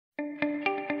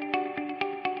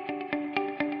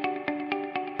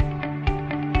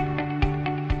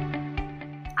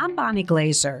I'm Bonnie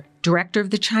Glaser, Director of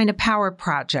the China Power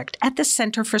Project at the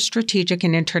Center for Strategic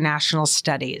and International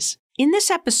Studies. In this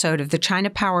episode of the China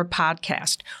Power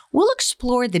Podcast, we'll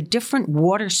explore the different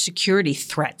water security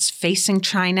threats facing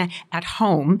China at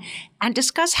home and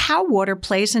discuss how water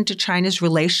plays into China's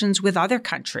relations with other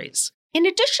countries. In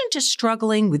addition to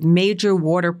struggling with major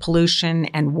water pollution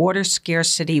and water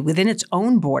scarcity within its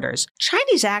own borders,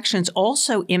 Chinese actions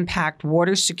also impact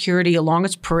water security along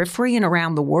its periphery and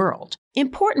around the world.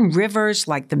 Important rivers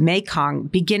like the Mekong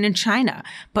begin in China,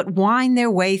 but wind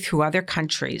their way through other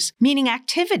countries, meaning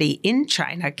activity in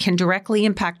China can directly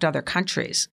impact other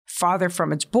countries. Farther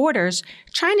from its borders,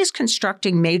 China is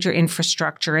constructing major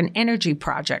infrastructure and energy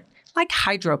projects, like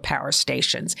hydropower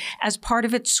stations, as part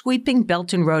of its sweeping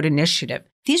Belt and Road Initiative.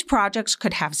 These projects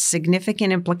could have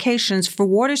significant implications for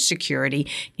water security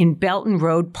in Belt and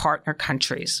Road partner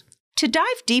countries. To dive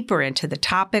deeper into the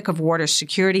topic of water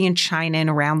security in China and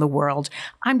around the world,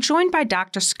 I'm joined by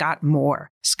Dr. Scott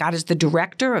Moore. Scott is the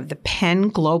director of the Penn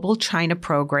Global China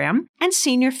Program and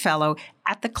senior fellow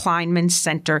at the Kleinman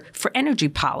Center for Energy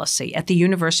Policy at the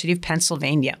University of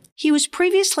Pennsylvania. He was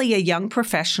previously a young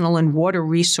professional and water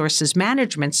resources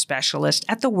management specialist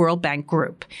at the World Bank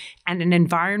Group and an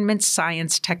environment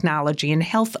science, technology, and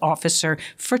health officer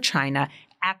for China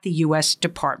at the U.S.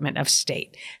 Department of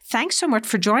State. Thanks so much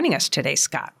for joining us today,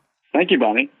 Scott. Thank you,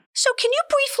 Bonnie. So can you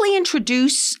briefly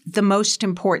introduce the most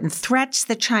important threats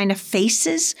that China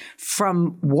faces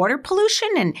from water pollution,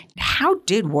 and how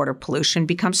did water pollution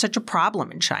become such a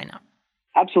problem in China?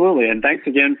 Absolutely, and thanks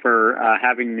again for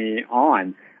having me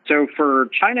on. So for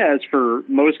China, as for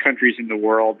most countries in the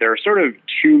world, there are sort of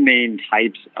two main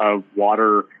types of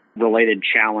water-related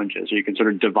challenges. You can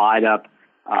sort of divide up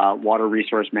water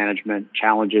resource management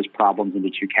challenges, problems into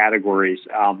two categories.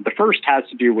 The first has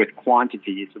to do with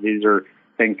quantity. So these are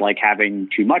things like having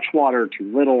too much water,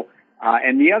 too little.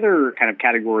 And the other kind of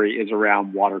category is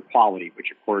around water quality, which,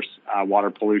 of course, water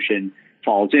pollution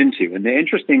falls into. And the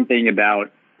interesting thing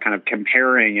about kind of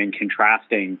comparing and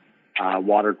contrasting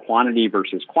water quantity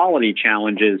versus quality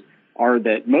challenges are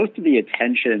that most of the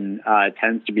attention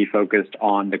tends to be focused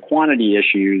on the quantity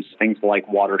issues, things like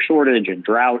water shortage and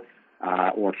drought,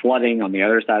 or flooding on the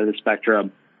other side of the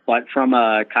spectrum. But from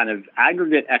a kind of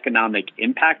aggregate economic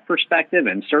impact perspective,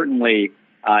 and certainly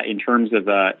in terms of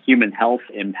a human health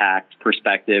impact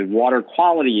perspective, water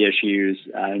quality issues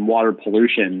and water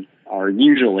pollution are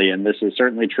usually, and this is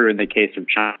certainly true in the case of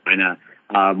China,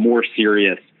 more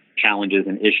serious challenges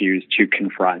and issues to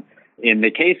confront. In the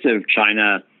case of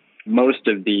China, most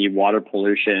of the water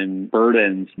pollution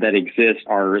burdens that exist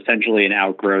are essentially an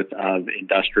outgrowth of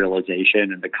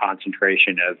industrialization and the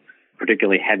concentration of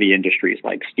particularly heavy industries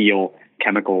like steel,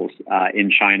 chemicals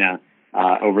in China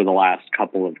over the last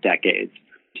couple of decades.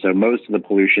 So most of the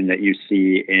pollution that you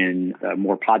see in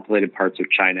more populated parts of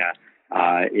China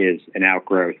is an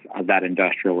outgrowth of that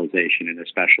industrialization and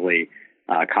especially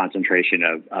concentration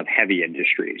of heavy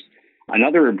industries.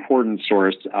 Another important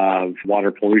source of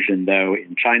water pollution, though,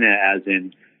 in China, as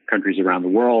in countries around the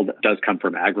world, does come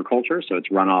from agriculture. So it's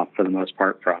runoff, for the most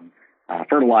part, from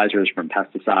fertilizers, from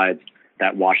pesticides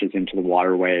that washes into the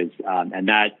waterways. And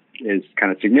that is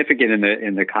kind of significant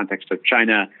in the context of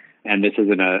China. And this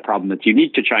isn't a problem that's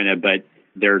unique to China, but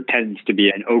there tends to be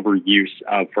an overuse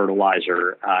of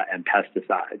fertilizer and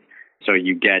pesticides. So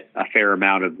you get a fair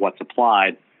amount of what's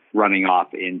applied running off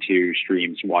into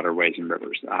streams, waterways, and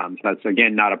rivers. So that's,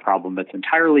 again, not a problem that's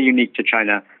entirely unique to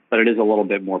China, but it is a little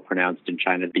bit more pronounced in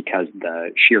China because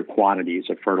the sheer quantities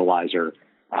of fertilizer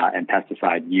and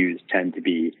pesticide used tend to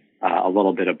be a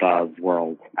little bit above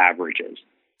world averages.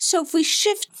 So if we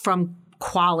shift from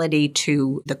quality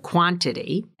to the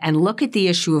quantity and look at the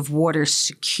issue of water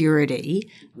security,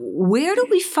 where do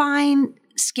we find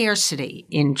scarcity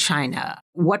in China?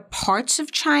 What parts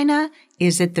of China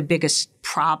is it the biggest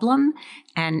problem?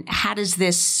 And how does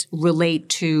this relate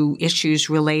to issues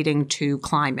relating to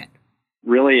climate?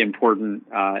 Really important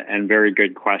and very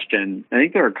good question. I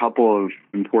think there are a couple of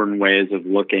important ways of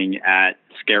looking at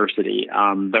scarcity.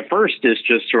 The first is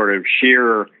just sort of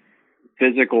sheer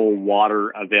physical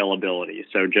water availability.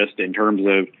 So just in terms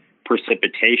of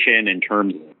precipitation, in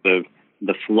terms of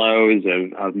the flows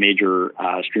of major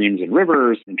streams and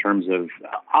rivers, in terms of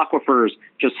aquifers,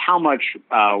 just how much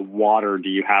water do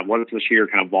you have? What is the sheer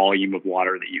kind of volume of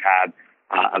water that you have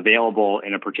available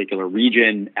in a particular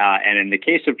region? And in the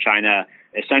case of China,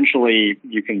 essentially,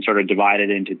 you can sort of divide it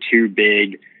into two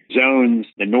big zones.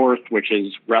 The north, which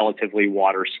is relatively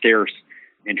water scarce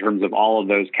in terms of all of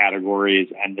those categories,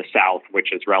 and the south,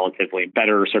 which is relatively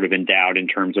better sort of endowed in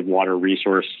terms of water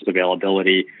resource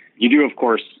availability. You do, of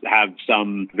course, have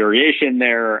some variation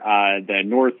there. The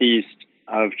northeast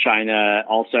of China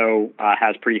also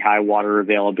has pretty high water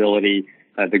availability.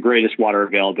 The greatest water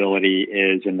availability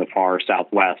is in the far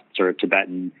southwest, sort of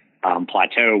Tibetan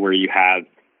plateau, where you have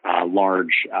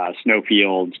large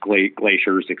snowfields,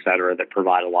 glaciers, et cetera, that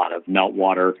provide a lot of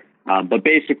meltwater. But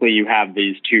basically, you have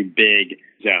these two big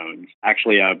zones.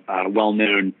 Actually, a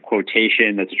well-known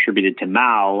quotation that's attributed to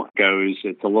Mao goes,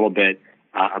 it's a little bit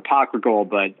apocryphal,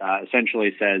 but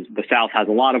essentially says the South has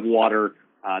a lot of water,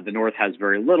 the North has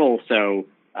very little, so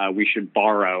we should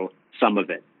borrow some of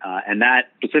it. And that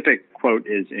specific quote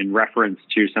is in reference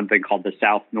to something called the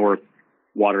South-North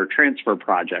Water Transfer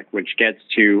Project, which gets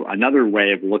to another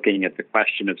way of looking at the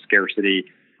question of scarcity,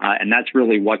 and that's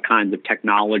really what kinds of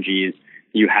technologies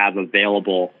you have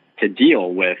available to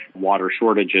deal with water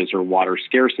shortages or water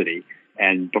scarcity.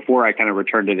 And before I kind of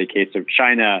return to the case of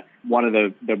China, one of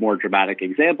the more dramatic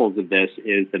examples of this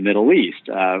is the Middle East.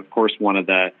 Of course, one of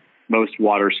the most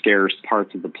water scarce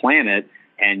parts of the planet.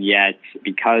 And yet,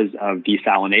 because of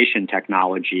desalination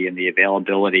technology and the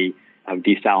availability of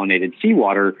desalinated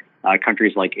seawater,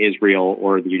 countries like Israel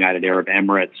or the United Arab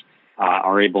Emirates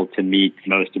are able to meet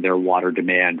most of their water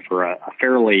demand for a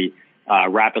fairly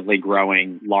rapidly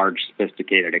growing, large,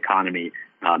 sophisticated economy,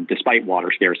 despite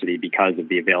water scarcity, because of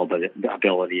the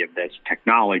availability of this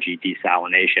technology,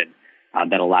 desalination,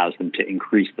 that allows them to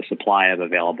increase the supply of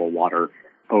available water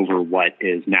over what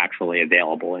is naturally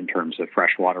available in terms of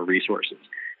freshwater resources.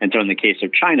 And so in the case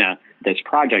of China, this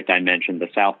project I mentioned, the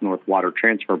South-North Water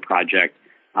Transfer Project,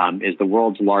 is the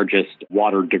world's largest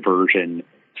water diversion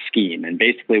scheme. And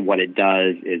basically what it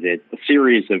does is it's a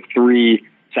series of 3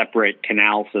 separate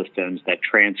canal systems that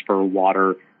transfer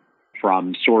water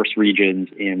from source regions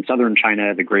in southern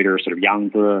China, the greater sort of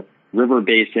Yangtze River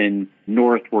Basin,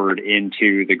 northward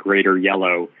into the greater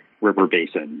Yellow River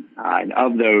Basin. And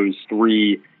of those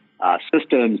 3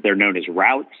 systems, they're known as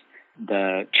routes.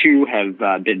 The 2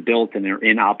 have been built and are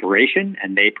in operation,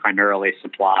 and they primarily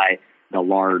supply the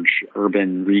large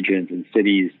urban regions and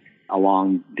cities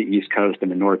along the East Coast and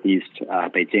the Northeast,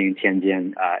 Beijing,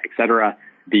 Tianjin, et cetera.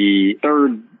 The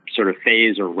third sort of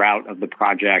phase or route of the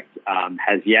project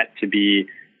has yet to be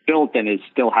built and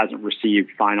still hasn't received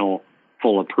final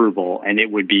full approval, and it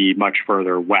would be much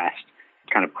further west,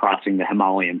 kind of crossing the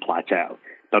Himalayan plateau.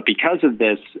 But because of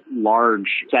this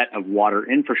large set of water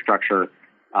infrastructure,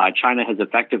 China has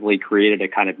effectively created a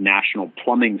kind of national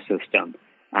plumbing system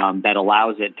that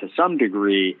allows it to some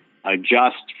degree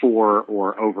adjust for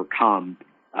or overcome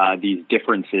these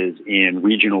differences in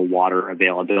regional water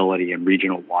availability and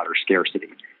regional water scarcity.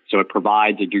 So it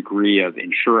provides a degree of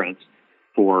insurance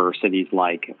for cities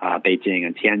like Beijing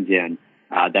and Tianjin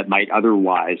that might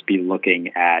otherwise be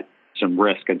looking at some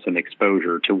risk and some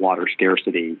exposure to water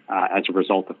scarcity as a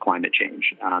result of climate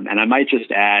change. And I might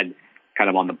just add, kind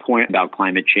of on the point about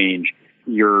climate change,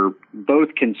 you're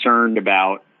both concerned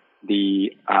about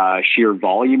the sheer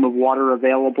volume of water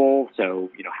available, so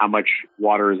how much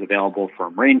water is available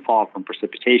from rainfall, from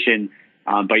precipitation,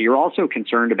 but you're also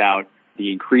concerned about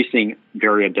the increasing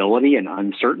variability and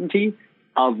uncertainty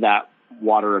of that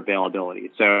water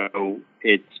availability. So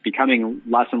it's becoming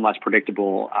less and less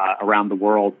predictable around the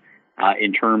world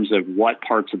in terms of what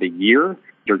parts of the year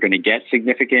you're going to get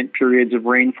significant periods of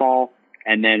rainfall,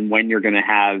 and then when you're going to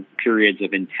have periods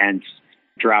of intense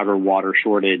drought or water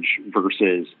shortage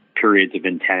versus periods of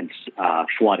intense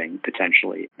flooding,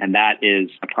 potentially. And that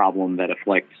is a problem that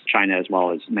afflicts China as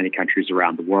well as many countries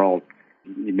around the world.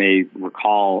 You may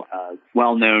recall a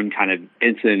well-known kind of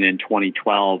incident in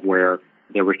 2012 where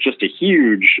there was just a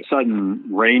huge sudden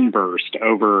rain burst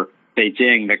over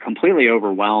Beijing that completely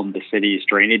overwhelmed the city's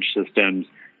drainage systems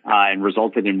and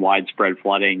resulted in widespread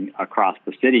flooding across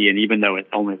the city. And even though it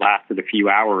only lasted a few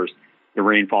hours, the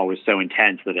rainfall was so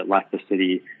intense that it left the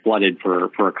city flooded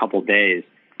for a couple of days,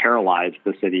 paralyzed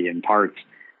the city in parts.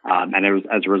 And it was,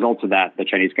 as a result of that, the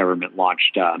Chinese government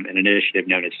launched an initiative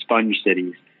known as Sponge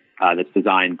Cities that's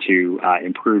designed to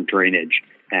improve drainage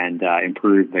and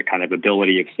improve the kind of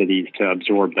ability of cities to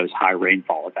absorb those high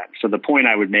rainfall events. So the point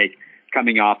I would make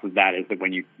coming off of that is that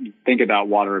when you think about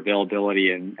water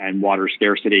availability and water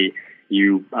scarcity,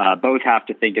 you both have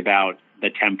to think about the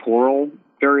temporal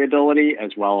variability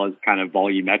as well as kind of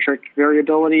volumetric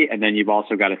variability. And then you've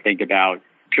also got to think about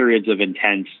periods of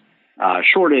intense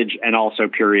shortage and also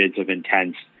periods of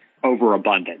intense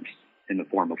overabundance in the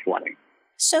form of flooding.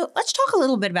 So let's talk a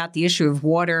little bit about the issue of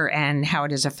water and how it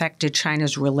has affected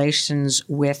China's relations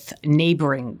with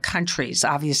neighboring countries.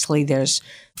 Obviously, there's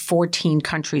 14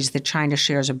 countries that China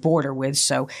shares a border with,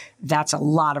 so that's a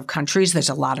lot of countries. There's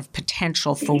a lot of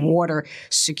potential for water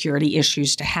security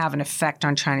issues to have an effect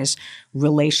on China's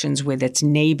relations with its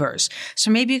neighbors.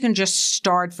 So maybe you can just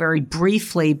start very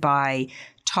briefly by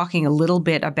talking a little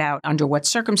bit about under what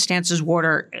circumstances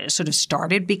water sort of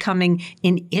started becoming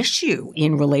an issue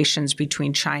in relations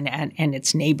between China and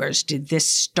its neighbors. Did this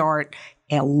start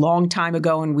a long time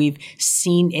ago and we've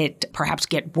seen it perhaps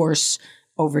get worse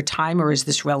over time, or is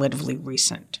this relatively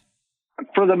recent?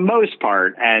 For the most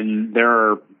part, and there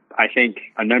are, I think,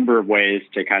 a number of ways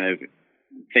to kind of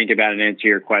think about and answer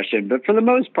your question, but for the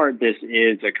most part, this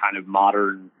is a kind of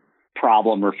modern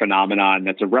problem or phenomenon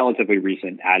that's a relatively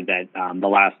recent advent, the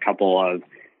last couple of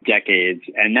decades.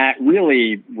 And that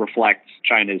really reflects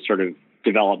China's sort of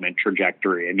development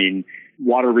trajectory. I mean,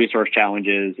 water resource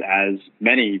challenges, as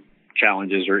many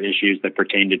challenges or issues that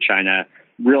pertain to China,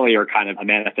 really are kind of a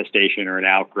manifestation or an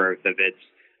outgrowth of its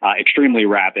extremely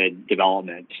rapid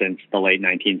development since the late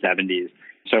 1970s.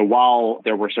 So while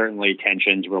there were certainly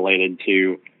tensions related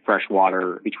to fresh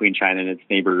water between China and its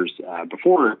neighbors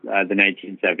before the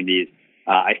 1970s,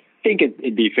 I think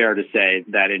it'd be fair to say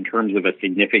that in terms of a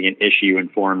significant issue in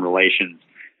foreign relations,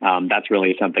 that's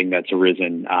really something that's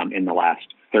arisen in the last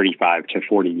 35 to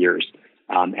 40 years.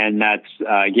 And that's,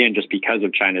 again, just because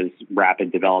of China's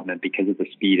rapid development, because of the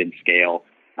speed and scale.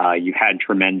 You've had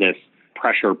tremendous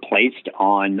pressure placed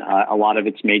on a lot of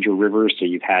its major rivers. So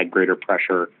you've had greater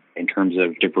pressure in terms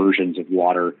of diversions of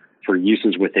water for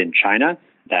uses within China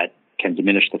that can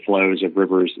diminish the flows of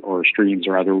rivers or streams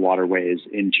or other waterways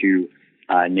into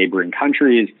neighboring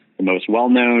countries. The most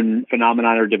well-known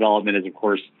phenomenon or development is, of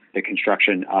course, the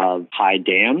construction of high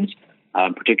dams,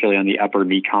 particularly on the upper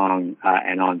Mekong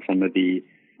and on some of the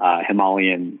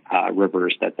Himalayan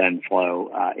rivers that then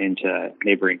flow into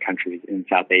neighboring countries in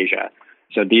South Asia.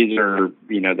 So these are,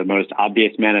 the most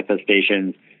obvious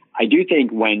manifestations. I do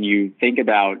think when you think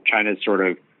about China's sort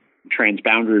of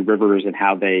transboundary rivers and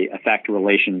how they affect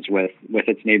relations with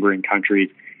its neighboring countries,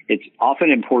 it's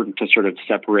often important to sort of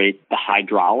separate the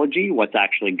hydrology, what's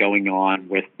actually going on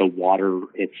with the water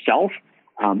itself,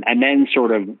 and then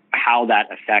sort of how that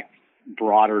affects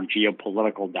broader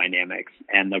geopolitical dynamics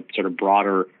and the sort of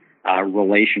broader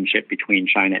relationship between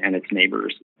China and its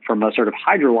neighbors. From a sort of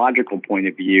hydrological point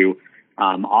of view,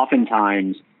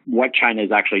 oftentimes what China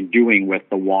is actually doing with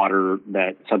the water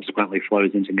that subsequently flows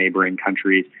into neighboring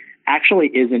countries actually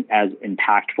isn't as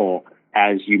impactful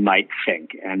as you might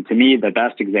think. And to me, the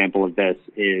best example of this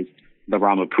is the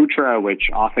Brahmaputra, which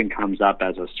often comes up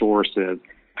as a source of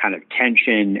kind of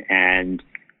tension and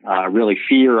really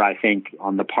fear, I think,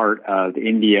 on the part of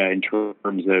India in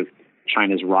terms of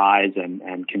China's rise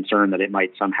and concern that it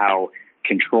might somehow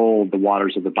control the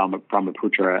waters of the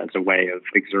Brahmaputra as a way of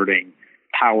exerting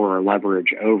power or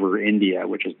leverage over India,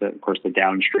 which is, of course, the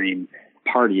downstream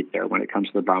party there when it comes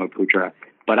to the Brahmaputra.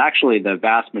 But actually, the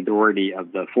vast majority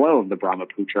of the flow of the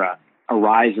Brahmaputra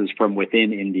arises from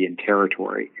within Indian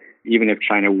territory. Even if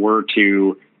China were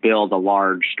to build a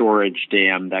large storage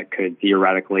dam that could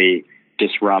theoretically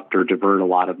disrupt or divert a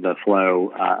lot of the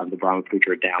flow of the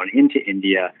Brahmaputra down into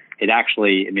India, it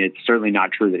actually, it's certainly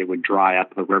not true that it would dry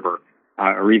up the river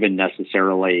or even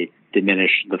necessarily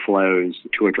diminish the flows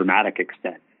to a dramatic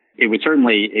extent. It would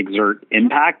certainly exert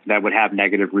impact that would have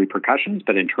negative repercussions,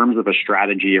 but in terms of a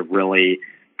strategy of really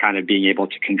kind of being able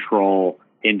to control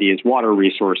India's water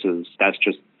resources, that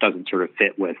just doesn't sort of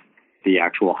fit with the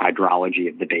actual hydrology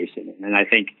of the basin. And I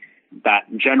think that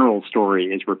general story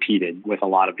is repeated with a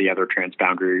lot of the other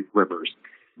transboundary rivers.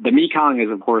 The Mekong is,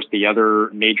 of course, the other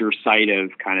major site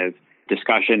of kind of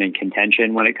discussion and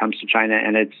contention when it comes to China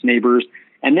and its neighbors.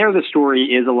 And there the story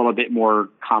is a little bit more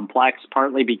complex,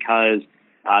 partly because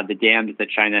the dams that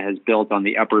China has built on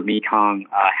the upper Mekong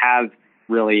have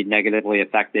really negatively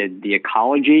affected the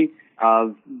ecology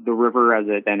of the river as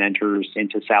it then enters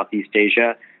into Southeast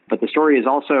Asia. But the story is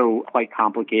also quite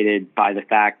complicated by the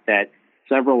fact that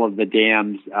several of the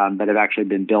dams that have actually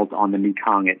been built on the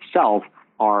Mekong itself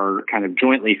are kind of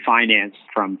jointly financed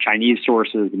from Chinese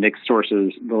sources, mixed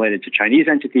sources related to Chinese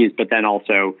entities, but then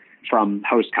also from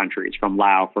host countries, from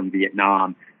Laos, from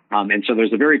Vietnam. And so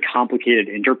there's a very complicated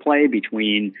interplay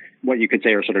between what you could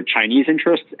say are sort of Chinese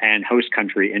interests and host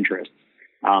country interests.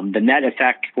 The net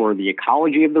effect for the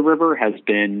ecology of the river has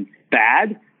been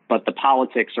bad, but the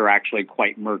politics are actually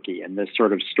quite murky. And this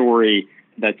sort of story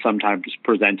that's sometimes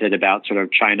presented about sort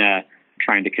of China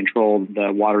trying to control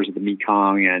the waters of the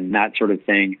Mekong and that sort of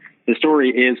thing, the story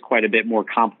is quite a bit more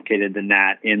complicated than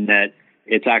that, in that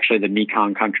it's actually the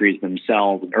Mekong countries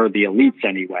themselves, or the elites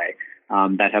anyway,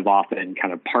 that have often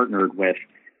kind of partnered with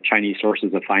Chinese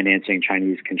sources of financing,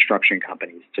 Chinese construction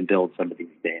companies to build some of these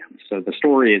dams. So the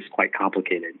story is quite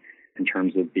complicated in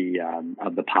terms of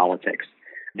the politics.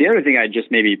 The other thing I'd just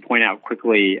maybe point out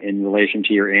quickly in relation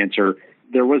to your answer,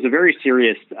 there was a very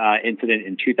serious incident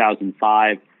in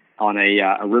 2005 on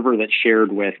a river that's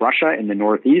shared with Russia in the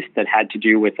northeast that had to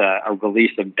do with a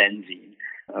release of benzene,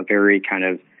 a very kind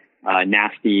of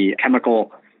nasty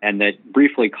chemical, and that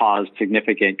briefly caused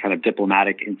significant kind of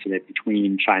diplomatic incident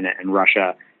between China and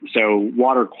Russia. So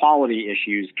water quality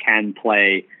issues can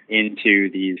play into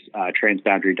these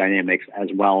transboundary dynamics, as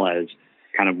well as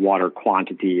kind of water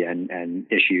quantity and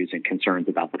issues and concerns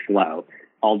about the flow.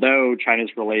 Although China's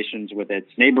relations with its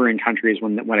neighboring countries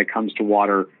when it comes to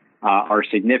water are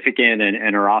significant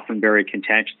and are often very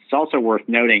contentious, it's also worth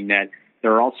noting that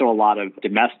there are also a lot of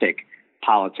domestic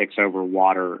politics over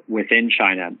water within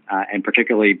China, and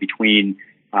particularly between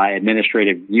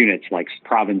administrative units like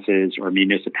provinces or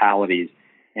municipalities.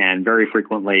 And very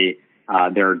frequently,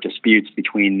 there are disputes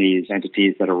between these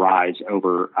entities that arise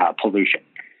over pollution.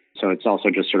 So it's also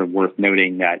just sort of worth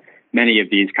noting that many of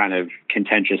these kind of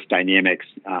contentious dynamics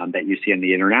that you see on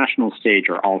the international stage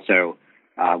are also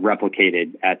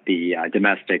replicated at the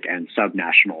domestic and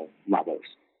subnational levels.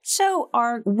 So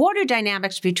are water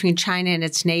dynamics between China and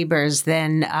its neighbors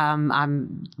then,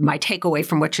 my takeaway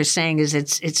from what you're saying is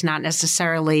it's not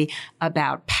necessarily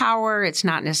about power. It's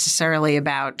not necessarily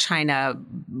about China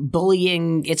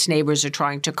bullying its neighbors or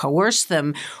trying to coerce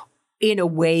them in a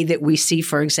way that we see,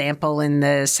 for example, in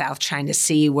the South China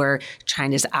Sea, where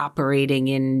China's operating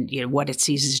in what it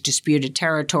sees as disputed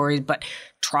territories, but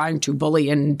trying to bully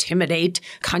and intimidate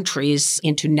countries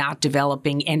into not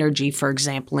developing energy, for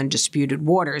example, in disputed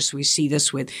waters. We see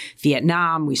this with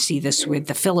Vietnam. We see this with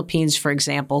the Philippines, for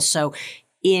example. So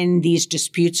in these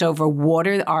disputes over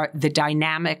water, are the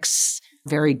dynamics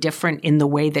very different in the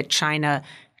way that China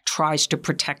tries to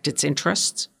protect its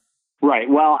interests? Right.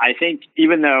 Well, I think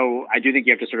even though I do think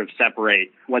you have to sort of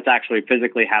separate what's actually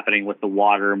physically happening with the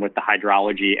water and with the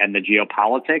hydrology and the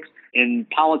geopolitics, in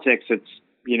politics, it's,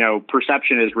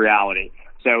 perception is reality.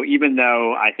 So even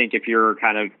though I think if you're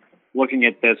kind of looking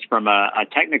at this from a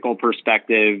technical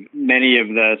perspective, many of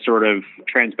the sort of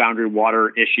transboundary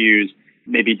water issues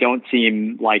maybe don't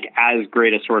seem like as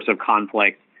great a source of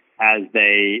conflict as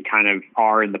they kind of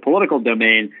are in the political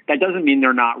domain, that doesn't mean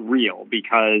they're not real,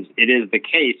 because it is the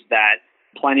case that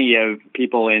plenty of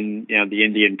people in the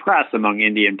Indian press, among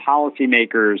Indian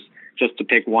policymakers, just to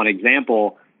pick one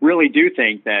example, really do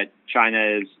think that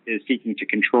China is seeking to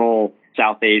control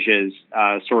South Asia's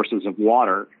sources of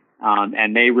water.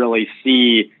 And they really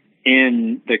see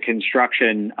in the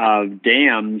construction of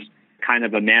dams kind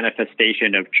of a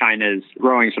manifestation of China's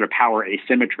growing sort of power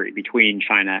asymmetry between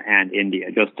China and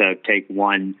India, just to take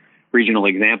one regional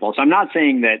example. So I'm not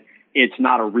saying that it's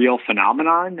not a real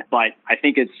phenomenon, but I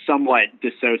think it's somewhat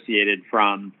dissociated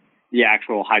from the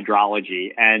actual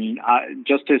hydrology. And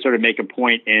just to sort of make a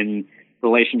point in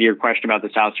relation to your question about the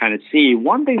South China Sea,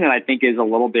 one thing that I think is a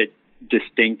little bit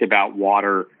distinct about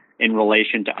water in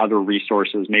relation to other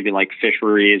resources, maybe like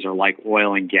fisheries or like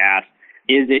oil and gas,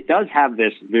 is it does have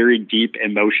this very deep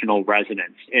emotional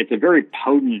resonance. It's a very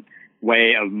potent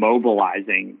way of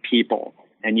mobilizing people.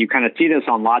 And you kind of see this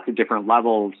on lots of different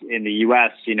levels in the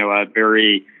U.S. A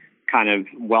very kind of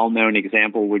well-known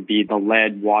example would be the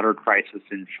lead water crisis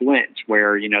in Flint,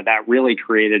 where, that really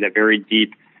created a very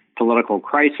deep political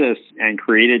crisis and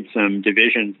created some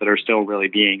divisions that are still really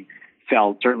being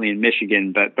felt, certainly in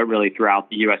Michigan, but really throughout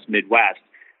the U.S. Midwest.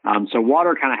 So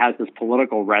water kind of has this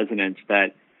political resonance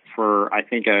that, for, I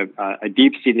think, a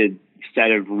deep-seated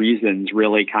set of reasons,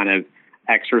 really kind of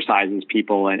exercises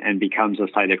people and becomes a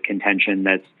site of contention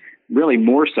that's really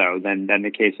more so than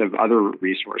the case of other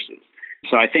resources.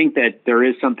 So I think that there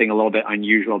is something a little bit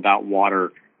unusual about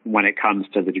water when it comes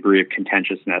to the degree of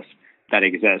contentiousness that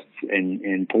exists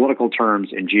in political terms,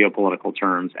 in geopolitical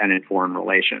terms, and in foreign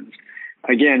relations.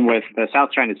 Again, with the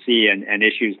South China Sea and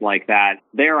issues like that,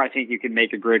 there I think you can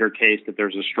make a greater case that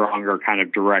there's a stronger kind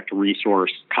of direct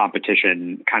resource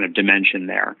competition kind of dimension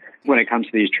there. When it comes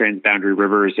to these transboundary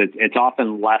rivers, it's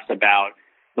often less about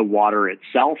the water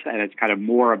itself, and it's kind of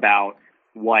more about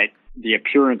what the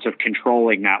appearance of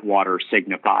controlling that water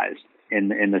signifies in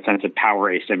the sense of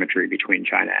power asymmetry between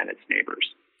China and its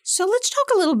neighbors. So let's talk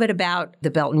a little bit about the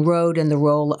Belt and Road and the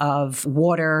role of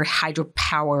water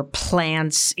hydropower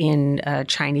plants in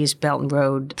Chinese Belt and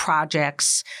Road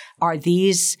projects. Are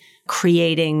these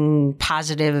creating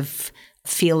positive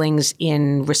feelings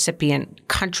in recipient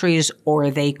countries, or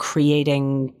are they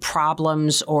creating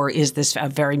problems, or is this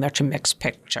very much a mixed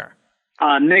picture?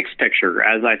 Mixed picture,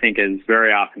 as I think is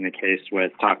very often the case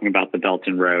with talking about the Belt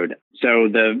and Road. So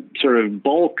the sort of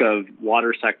bulk of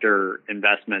water sector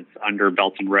investments under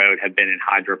Belt and Road have been in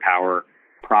hydropower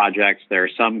projects. There are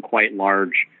some quite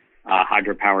large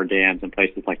hydropower dams in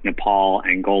places like Nepal,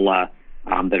 Angola,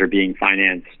 that are being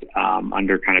financed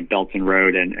under kind of Belt and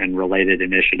Road and related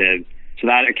initiatives. So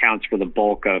that accounts for the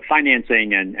bulk of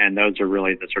financing, and those are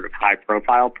really the sort of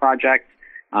high-profile projects.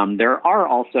 There are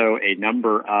also a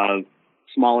number of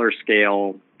smaller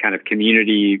scale kind of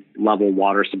community level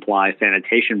water supply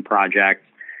sanitation projects.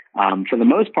 For the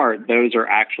most part, those are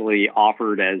actually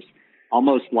offered as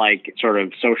almost like sort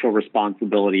of social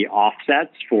responsibility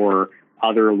offsets for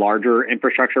other larger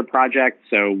infrastructure projects.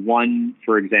 So one,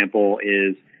 for example,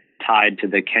 is tied to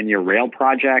the Kenya Rail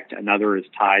Project. Another is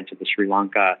tied to the Sri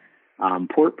Lanka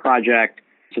Port Project.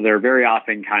 So they're very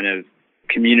often kind of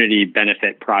community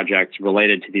benefit projects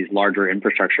related to these larger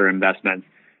infrastructure investments.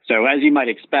 So as you might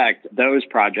expect, those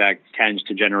projects tend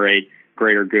to generate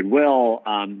greater goodwill.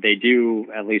 They do,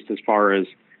 at least as far as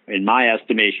in my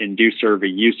estimation, do serve a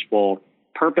useful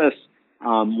purpose.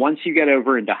 Once you get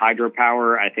over into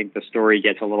hydropower, I think the story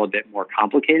gets a little bit more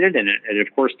complicated, and it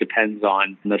of course depends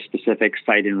on the specific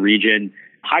site and region.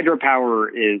 Hydropower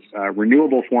is a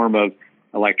renewable form of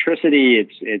electricity.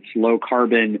 It's low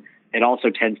carbon. It also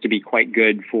tends to be quite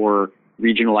good for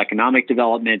regional economic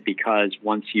development because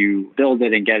once you build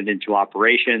it and get it into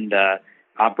operation, the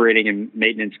operating and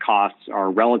maintenance costs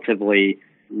are relatively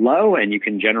low, and you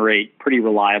can generate pretty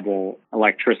reliable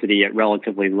electricity at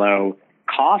relatively low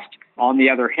cost. On the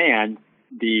other hand,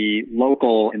 the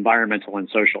local environmental and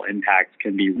social impacts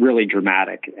can be really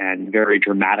dramatic and very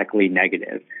dramatically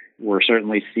negative. We're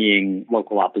certainly seeing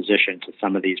local opposition to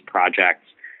some of these projects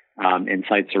in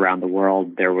sites around the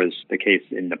world. There was the case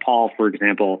in Nepal, for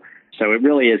example. So it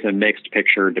really is a mixed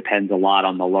picture, depends a lot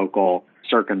on the local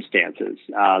circumstances.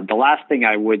 The last thing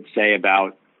I would say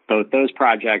about both those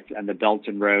projects and the Belt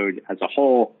and Road as a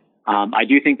whole, I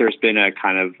do think there's been a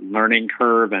kind of learning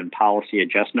curve and policy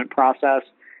adjustment process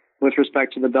with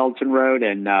respect to the Belt and Road.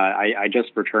 And I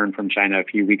just returned from China a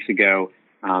few weeks ago.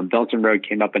 Belt and Road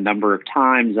came up a number of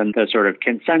times, and the sort of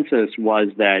consensus was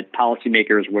that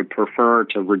policymakers would prefer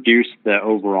to reduce the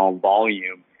overall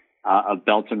volume of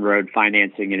Belt and Road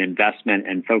financing and investment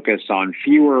and focus on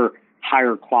fewer,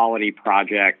 higher quality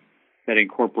projects that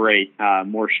incorporate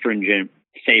more stringent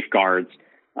safeguards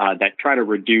that try to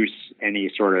reduce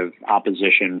any sort of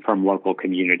opposition from local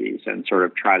communities and sort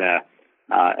of try to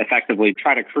effectively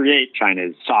try to create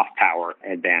China's soft power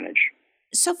advantage.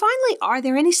 So finally, are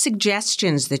there any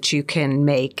suggestions that you can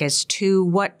make as to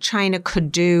what China could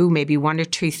do, maybe one or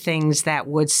two things that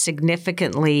would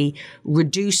significantly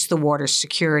reduce the water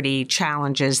security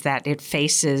challenges that it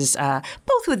faces,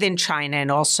 both within China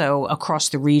and also across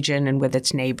the region and with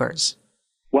its neighbors?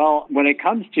 Well, when it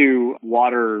comes to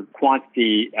water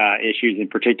quantity issues in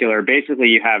particular, basically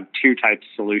you have two types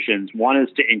of solutions. One is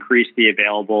to increase the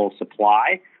available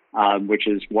supply, which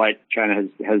is what China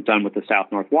has done with the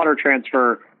South-North Water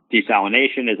Transfer.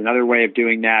 Desalination is another way of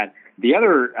doing that. The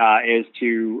other is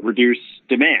to reduce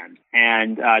demand.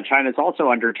 And China's also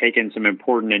undertaken some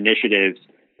important initiatives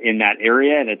in that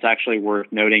area. And it's actually worth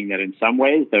noting that in some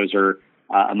ways, those are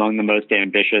among the most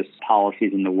ambitious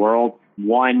policies in the world.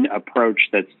 One approach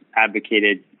that's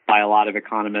advocated by a lot of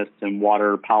economists and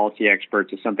water policy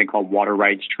experts is something called water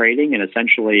rights trading. And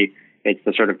essentially, it's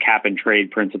the sort of cap and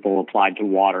trade principle applied to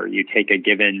water. You take a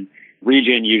given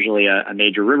region, usually a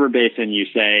major river basin, you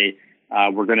say,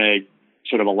 we're going to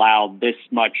sort of allow this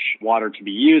much water to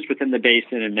be used within the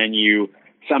basin, and then you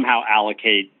somehow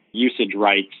allocate usage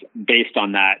rights based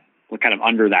on that, kind of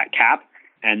under that cap.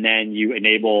 And then you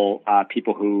enable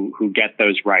people who get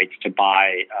those rights to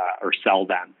buy or sell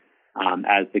them,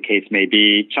 as the case may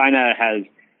be. China has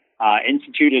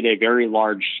instituted a very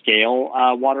large-scale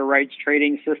water rights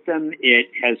trading system. It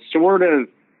has sort of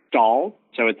stalled,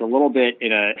 so it's a little bit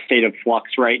in a state of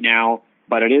flux right now,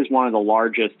 but it is one of the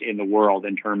largest in the world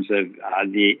in terms of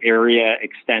the area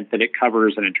extent that it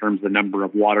covers and in terms of the number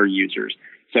of water users.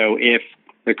 So if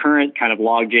the current kind of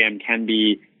logjam can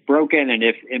be broken and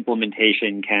if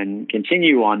implementation can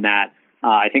continue on that,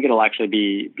 I think it'll actually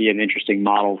be an interesting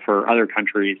model for other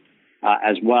countries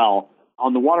as well.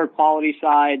 On the water quality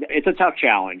side, it's a tough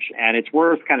challenge, and it's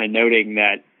worth kind of noting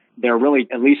that there are really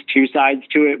at least two sides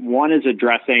to it. One is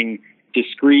addressing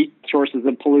discrete sources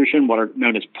of pollution, what are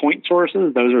known as point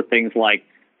sources. Those are things like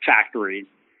factories,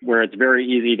 where it's very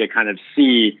easy to kind of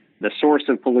see the source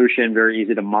of pollution, very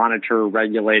easy to monitor,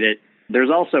 regulate it.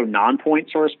 There's also non-point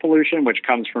source pollution, which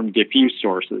comes from diffuse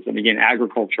sources. And again,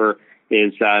 agriculture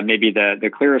is maybe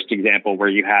the clearest example where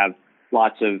you have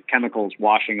lots of chemicals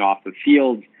washing off the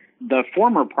fields. The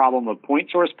former problem of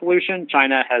point source pollution,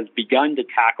 China has begun to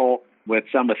tackle with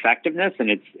some effectiveness, and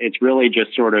it's really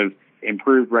just sort of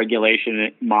improved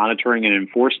regulation, monitoring, and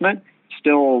enforcement.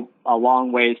 Still a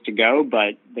long ways to go,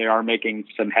 but they are making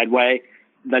some headway.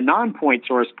 The non-point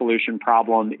source pollution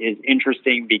problem is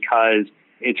interesting because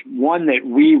it's one that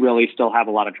we really still have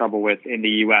a lot of trouble with in the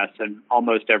U.S., and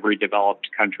almost every developed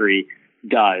country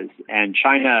does. And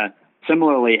China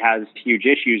similarly has huge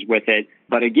issues with it.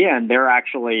 But again, they're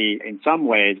actually, in some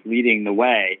ways, leading the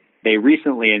way. They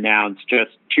recently announced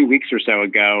just 2 weeks or so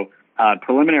ago a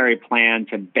preliminary plan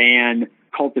to ban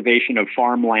cultivation of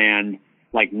farmland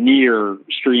like near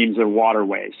streams or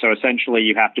waterways. So essentially,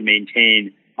 you have to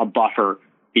maintain a buffer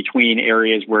between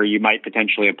areas where you might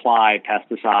potentially apply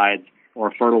pesticides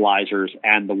or fertilizers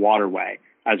and the waterway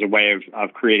as a way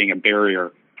of creating a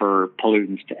barrier for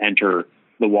pollutants to enter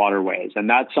the waterways. And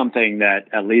that's something that,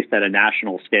 at least at a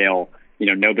national scale,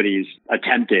 nobody's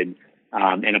attempted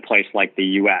in a place like the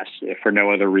U.S. if for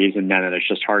no other reason than that it's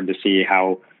just hard to see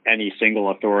how any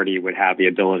single authority would have the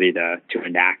ability to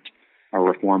enact a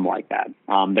reform like that.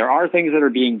 There are things that are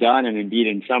being done, and indeed,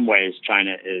 in some ways,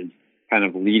 China is kind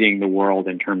of leading the world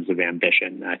in terms of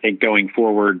ambition. I think going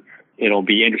forward, it'll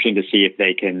be interesting to see if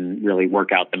they can really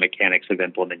work out the mechanics of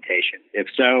implementation. If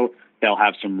so, they'll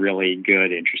have some really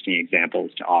good, interesting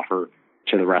examples to offer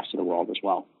to the rest of the world as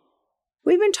well.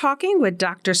 We've been talking with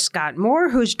Dr. Scott Moore,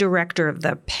 who's director of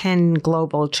the Penn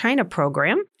Global China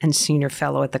Program and senior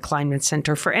fellow at the Kleinman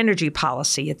Center for Energy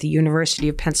Policy at the University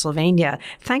of Pennsylvania.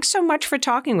 Thanks so much for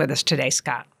talking with us today,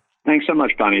 Scott. Thanks so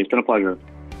much, Bonnie. It's been a pleasure.